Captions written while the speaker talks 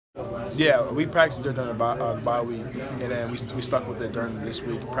Yeah, we practiced it during the bye week, and then we stuck with it during this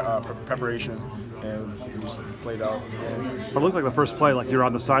week preparation, and we just played out. But it looked like the first play, like you were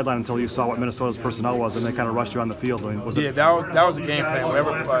on the sideline until you saw what Minnesota's personnel was, and they kind of rushed you on the field. I mean, yeah, that was a game plan.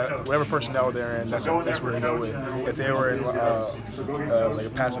 Whatever personnel they're in, that's where we're gonna go with. If they were in like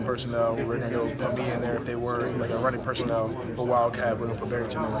a passing personnel, we're gonna go put me in there. If they were like a running personnel or wildcat, we're gonna put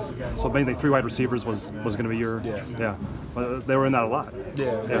Barrington in. So mainly 3 wide receivers was going to be your yeah. But they were in that a lot.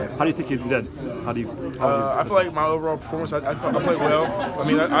 Yeah. How do you think you did? How do you? I feel like my overall performance, I played well. I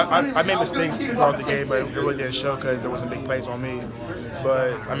mean, I made mistakes throughout the game, but it really didn't show because there wasn't big plays on me.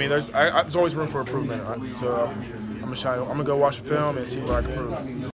 But I mean, there's always room for improvement. So I'm gonna go watch the film and see where I can improve.